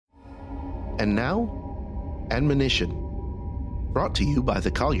And now, admonition, brought to you by the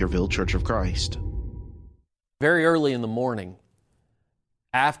Collierville Church of Christ. Very early in the morning,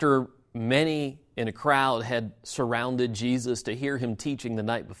 after many in a crowd had surrounded Jesus to hear him teaching the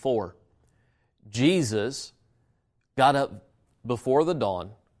night before, Jesus got up before the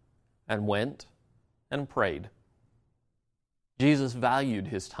dawn and went and prayed. Jesus valued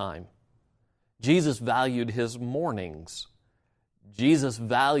his time. Jesus valued his mornings. Jesus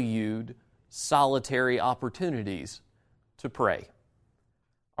valued solitary opportunities to pray.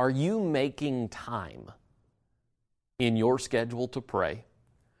 Are you making time in your schedule to pray?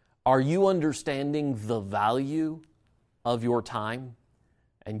 Are you understanding the value of your time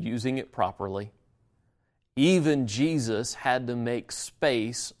and using it properly? Even Jesus had to make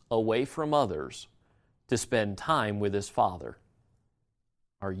space away from others to spend time with his Father.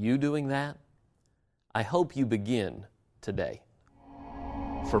 Are you doing that? I hope you begin today.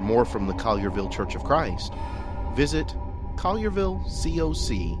 For more from the Collierville Church of Christ, visit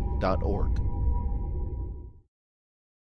colliervillecoc.org.